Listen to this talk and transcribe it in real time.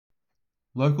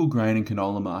Local grain and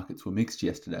canola markets were mixed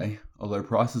yesterday, although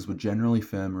prices were generally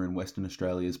firmer in Western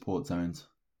Australia's port zones.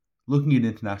 Looking at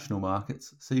international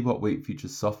markets, CBOT wheat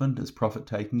futures softened as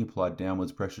profit-taking applied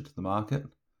downwards pressure to the market.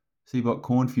 CBOT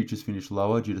corn futures finished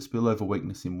lower due to spillover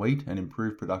weakness in wheat and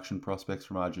improved production prospects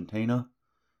from Argentina.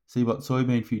 CBOT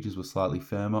soybean futures were slightly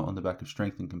firmer on the back of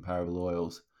strength in comparable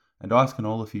oils, and ICE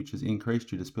canola futures increased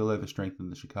due to spillover strength in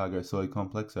the Chicago soy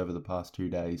complex over the past 2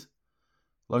 days.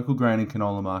 Local grain and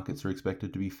canola markets are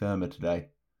expected to be firmer today.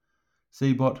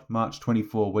 CBOT March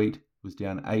 24 wheat was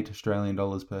down $8 Australian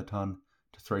per tonne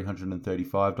to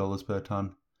 $335 per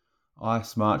tonne.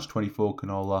 ICE March 24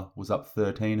 canola was up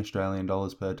 $13 Australian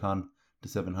per tonne to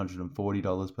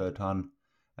 $740 per tonne,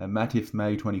 and Matif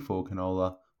May 24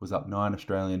 canola was up $9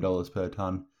 Australian per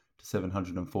tonne to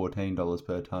 $714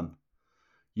 per tonne.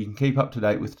 You can keep up to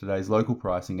date with today's local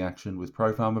pricing action with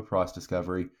ProFarmer Price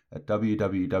Discovery at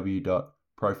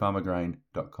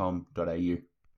www.profarmergrain.com.au.